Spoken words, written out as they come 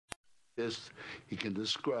He can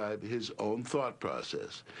describe his own thought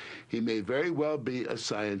process. He may very well be a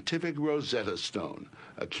scientific Rosetta Stone,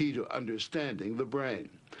 a key to understanding the brain.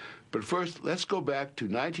 But first, let's go back to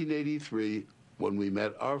 1983 when we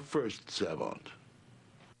met our first savant.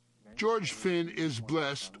 George Finn is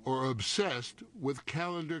blessed or obsessed with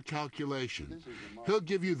calendar calculation. He'll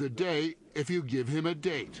give you the day if you give him a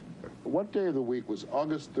date. What day of the week was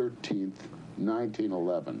August 13th,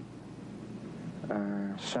 1911?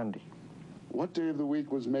 Sunday. What day of the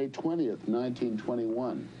week was May 20th,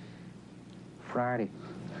 1921? Friday.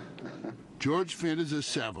 George Finn is a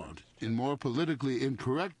savant. In more politically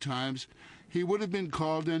incorrect times, he would have been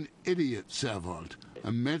called an idiot savant,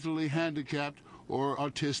 a mentally handicapped or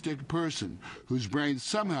autistic person whose brain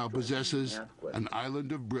somehow possesses an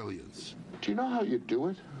island of brilliance. Do you know how you do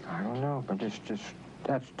it? I don't know, but that's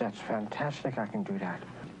fantastic. I can do that.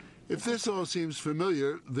 If this all seems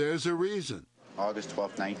familiar, there's a reason. August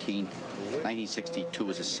 12, 1962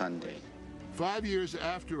 is a Sunday. 5 years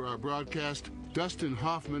after our broadcast, Dustin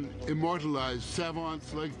Hoffman immortalized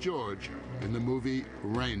savants like George in the movie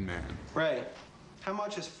Rain Man. Ray, how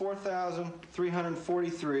much is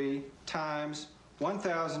 4,343 times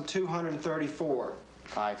 1,234?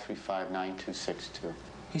 5359262.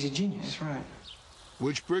 He's a genius. That's right.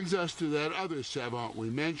 Which brings us to that other savant we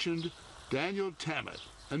mentioned, Daniel Tammet,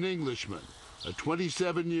 an Englishman, a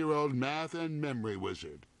 27-year-old math and memory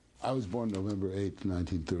wizard. I was born November 8,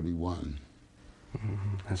 1931.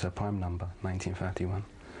 There's a prime number, 1931,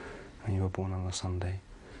 and you were born on a Sunday,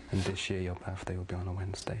 and this year your birthday will be on a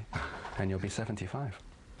Wednesday, and you'll be 75.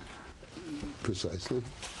 Precisely.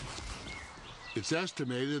 It's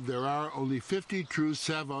estimated there are only 50 true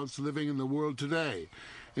savants living in the world today,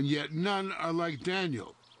 and yet none are like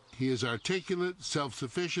Daniel. He is articulate,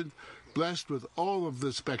 self-sufficient, blessed with all of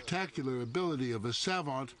the spectacular ability of a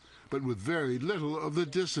savant, but with very little of the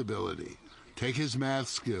disability. Take his math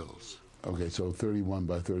skills. Okay, so 31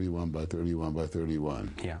 by 31 by 31 by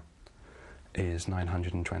 31. Yeah, is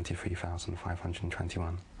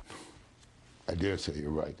 923,521. I dare say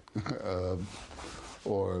you're right.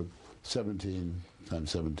 Or 17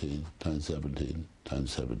 times 17 times 17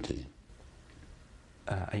 times 17.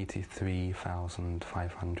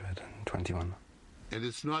 83,521. And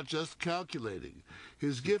it's not just calculating.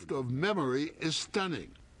 His gift of memory is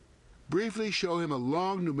stunning. Briefly show him a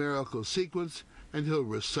long numerical sequence, and he'll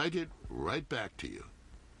recite it right back to you.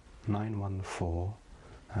 914,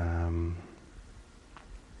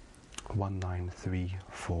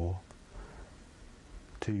 1934,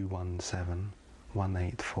 217,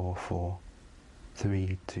 1844,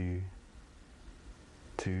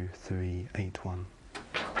 322381.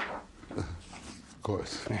 Of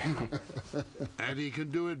course. And he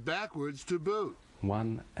can do it backwards to boot.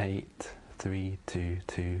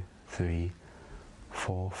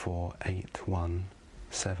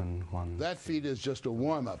 1832234481717. That feat is just a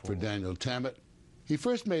warm-up for Daniel Tammet. He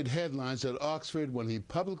first made headlines at Oxford when he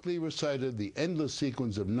publicly recited the endless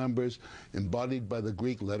sequence of numbers embodied by the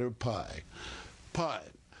Greek letter pi. Pi,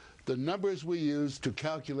 the numbers we use to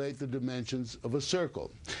calculate the dimensions of a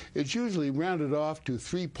circle. It's usually rounded off to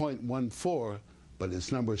 3.14, but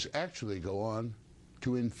its numbers actually go on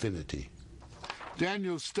to infinity.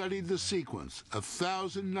 Daniel studied the sequence,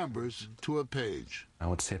 1,000 numbers to a page. I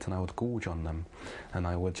would sit and I would gorge on them, and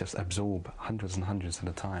I would just absorb hundreds and hundreds at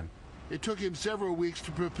a time. It took him several weeks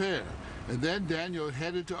to prepare, and then Daniel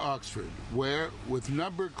headed to Oxford, where, with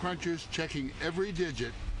number crunchers checking every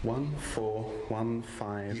digit,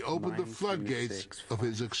 1415. he opened the floodgates of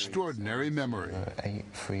his extraordinary memory.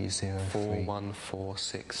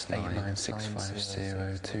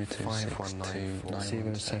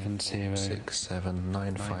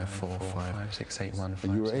 830-416-965-0-226-519-570-227-954-5681.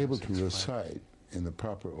 And you were able to recite in the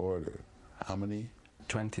proper order how many?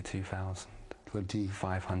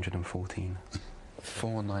 22,514.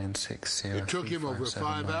 4960. It took him over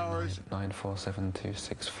 5 hours.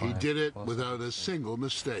 94726. He did it without a single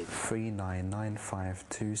mistake.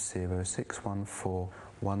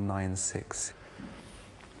 399520614196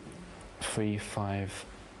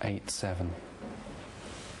 3587.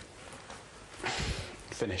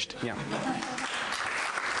 Finished. Yeah.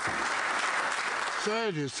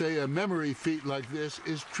 Scientists say a memory feat like this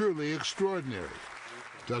is truly extraordinary.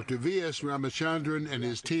 Dr. V.S. Ramachandran and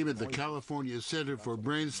his team at the California Center for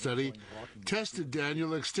Brain Study tested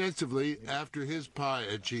Daniel extensively after his pi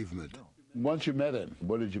achievement. Once you met him,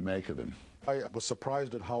 what did you make of him? I was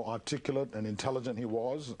surprised at how articulate and intelligent he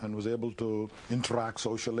was, and was able to interact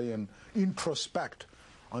socially and introspect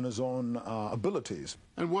on his own abilities.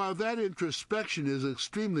 And while that introspection is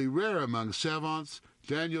extremely rare among savants,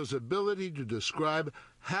 Daniel's ability to describe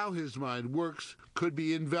how his mind works could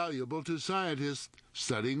be invaluable to scientists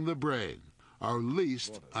studying the brain, our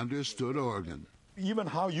least understood organ. Even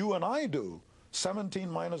how you and I do, 17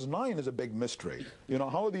 minus 9 is a big mystery. You know,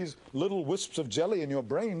 how are these little wisps of jelly in your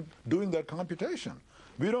brain doing their computation?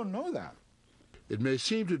 We don't know that. It may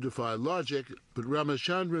seem to defy logic, but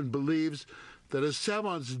Ramachandran believes that a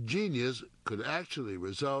savant's genius could actually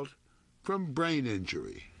result from brain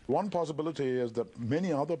injury. One possibility is that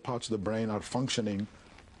many other parts of the brain are functioning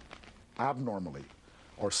abnormally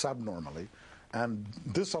or subnormally, and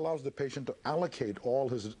this allows the patient to allocate all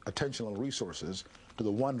his attentional resources to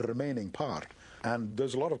the one remaining part. And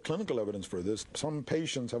there's a lot of clinical evidence for this. Some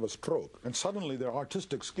patients have a stroke, and suddenly their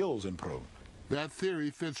artistic skills improve. That theory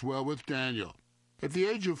fits well with Daniel. At the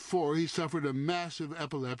age of 4, he suffered a massive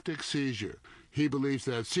epileptic seizure. He believes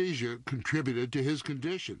that seizure contributed to his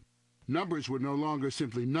condition. Numbers were no longer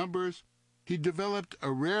simply numbers. He developed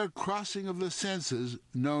a rare crossing of the senses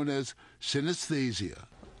known as synesthesia.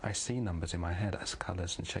 I see numbers in my head as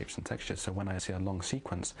colours and shapes and textures, so when I see a long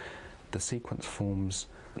sequence, the sequence forms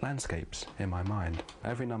landscapes in my mind.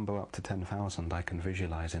 Every number up to 10,000 I can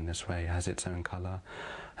visualize in this way, has its own color,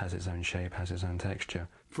 has its own shape, has its own texture.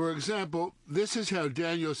 For example, this is how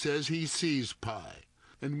Daniel says he sees pi.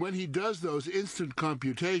 And when he does those instant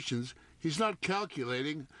computations, he's not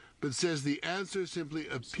calculating, but says the answer simply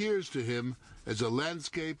appears to him as a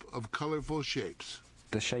landscape of colorful shapes.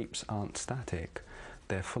 The shapes aren't static.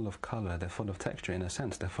 They're full of color, they're full of texture. In a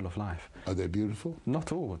sense, they're full of life. Are they beautiful?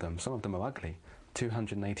 Not all of them. Some of them are ugly.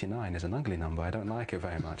 289 is an ugly number. I don't like it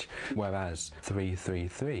very much. Whereas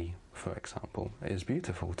 333, for example, is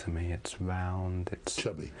beautiful to me. It's round, it's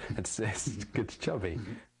chubby. It's chubby.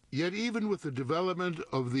 Yet even with the development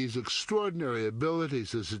of these extraordinary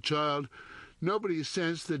abilities as a child, nobody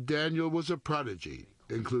sensed that Daniel was a prodigy,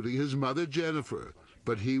 including his mother, Jennifer.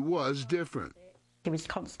 But he was different. He was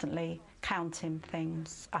constantly counting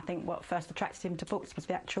things. I think what first attracted him to books was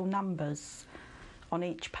the actual numbers on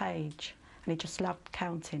each page, and he just loved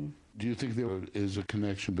counting. Do you think there is a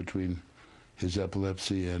connection between his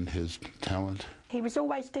epilepsy and his talent? He was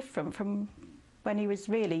always different. From when he was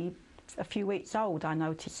really a few weeks old, I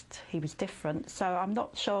noticed he was different. So I'm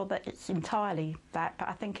not sure that it's entirely that, but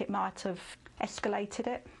I think it might have escalated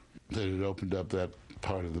it. That it opened up that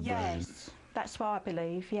part of the brain? Yes, that's what I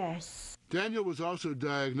believe, yes. Daniel was also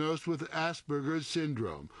diagnosed with Asperger's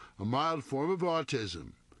syndrome, a mild form of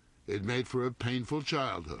autism. It made for a painful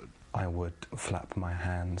childhood. I would flap my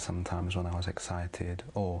hands sometimes when I was excited,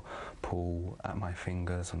 or pull at my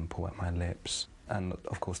fingers and pull at my lips. And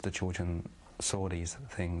of course the children saw these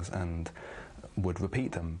things and would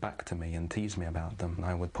repeat them back to me and tease me about them.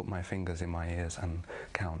 I would put my fingers in my ears and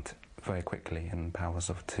count very quickly in powers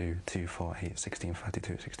of 2, 2, 4, 8, 16,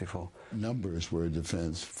 32, 64. Numbers were a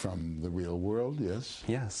defense from the real world, yes?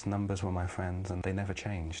 Yes, numbers were my friends and they never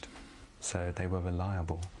changed. So they were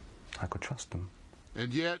reliable. I could trust them.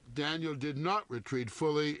 And yet, Daniel did not retreat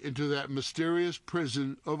fully into that mysterious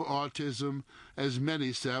prison of autism, as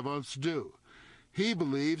many savants do. He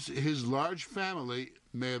believes his large family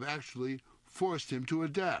may have actually forced him to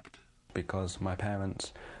adapt. Because my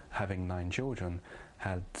parents, having 9 children,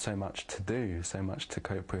 had so much to do, so much to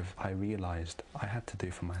cope with, I realized I had to do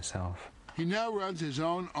for myself. He now runs his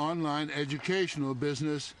own online educational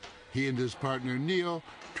business. He and his partner Neil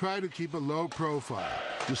try to keep a low profile,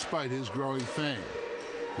 despite his growing fame.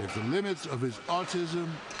 Yet the limits of his autism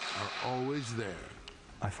are always there.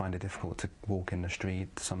 I find it difficult to walk in the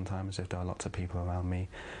street sometimes if there are lots of people around me.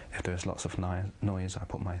 If there's lots of noise, I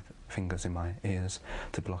put my fingers in my ears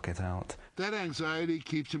to block it out. That anxiety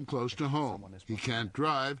keeps him close to home. He can't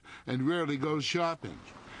drive and rarely goes shopping,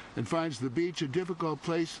 and finds the beach a difficult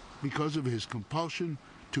place because of his compulsion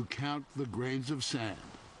to count the grains of sand.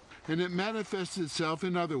 And it manifests itself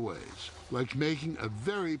in other ways, like making a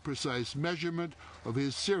very precise measurement of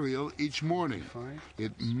his cereal each morning.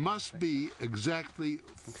 It must be exactly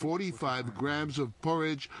 45 grams of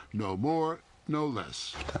porridge, no more, no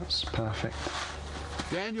less. That's perfect.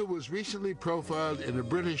 Daniel was recently profiled in a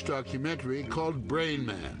British documentary called Brain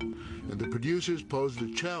Man, and the producers posed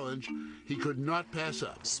a challenge he could not pass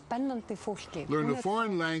up. Learn a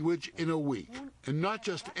foreign language in a week, and not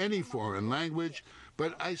just any foreign language,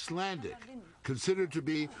 but Icelandic, considered to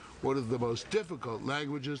be one of the most difficult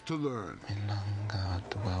languages to learn.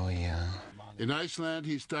 In Iceland,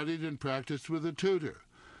 he studied and practiced with a tutor.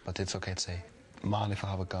 But it's okay to say, mál if I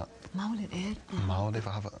have a gut. Mál if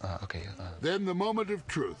I have a, okay. Then the moment of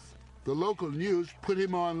truth. The local news put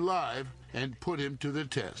him on live and put him to the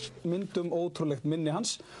test. Myndum ótrúlegt minni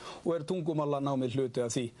hans og tungumálanámið hluti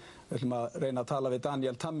af því. Við ætlum að reyna að tala við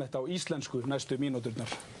Daniel Tammet á íslensku næstu mínúturnar.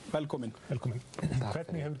 Velkomin. Velkomin.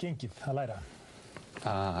 Hvernig hefur gengið að læra?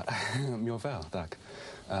 Mjög vel, takk.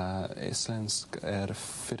 Íslensk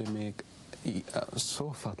fyrir mig så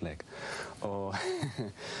falleg og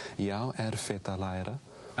já, erfitt að læra.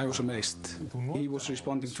 I was amazed. He was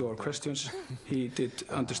responding to our questions. He did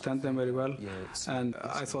understand them very well, and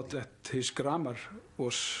I thought that his grammar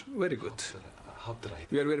was very good.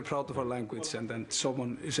 We are very proud of our language, and then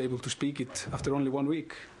someone is able to speak it after only 1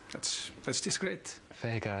 week. That's just great.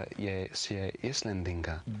 Þegar ég sé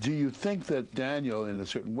Íslendinga. Do you think that Daniel, in a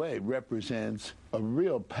certain way, represents a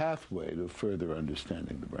real pathway to further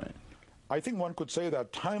understanding the brain? I think one could say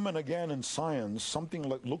that time and again in science, something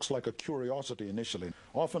looks like a curiosity initially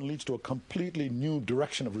often leads to a completely new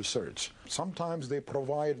direction of research. Sometimes they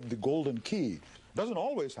provide the golden key. Doesn't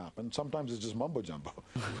always happen. Sometimes it's just mumbo-jumbo.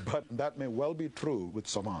 But that may well be true with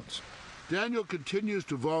savants. Daniel continues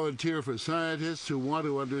to volunteer for scientists who want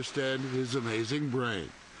to understand his amazing brain.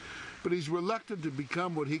 But he's reluctant to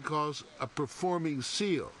become what he calls a performing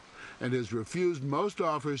SEAL, and has refused most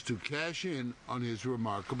offers to cash in on his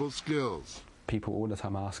remarkable skills. People all the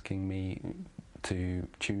time asking me to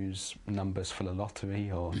choose numbers for the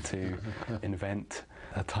lottery or to invent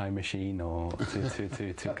a time machine or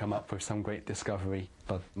to come up with some great discovery.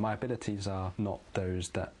 But my abilities are not those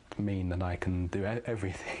that mean that I can do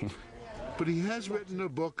everything. But he has written a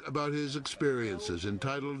book about his experiences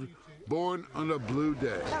entitled Born on a Blue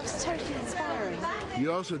Day. That was totally inspiring. He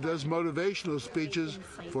also does motivational speeches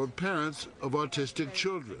for parents of autistic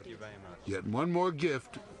children. Yet one more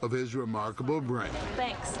gift of his remarkable brain.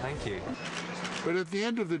 Thanks. Thank you. But at the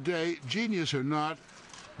end of the day, genius or not,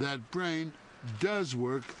 that brain does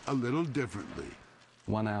work a little differently.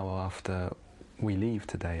 1 hour after we leave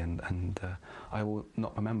today, and I will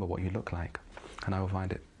not remember what you look like, and I will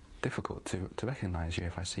find it difficult to recognize you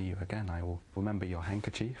if I see you again. I will remember your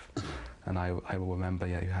handkerchief, and I will remember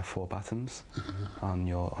you have 4 buttons on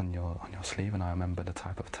your sleeve, and I remember the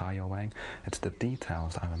type of tie you're wearing. It's the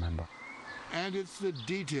details I remember. And it's the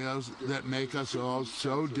details that make us all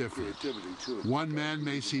so different. One man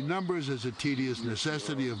may see numbers as a tedious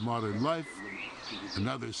necessity of modern life.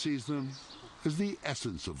 Another sees them as the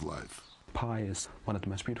essence of life. Pi is one of the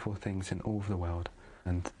most beautiful things in all of the world.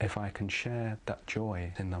 And if I can share that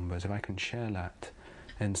joy in numbers, if I can share that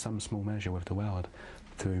in some small measure with the world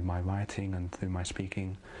through my writing and through my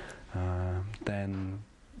speaking, then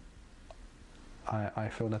I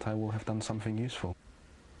feel that I will have done something useful.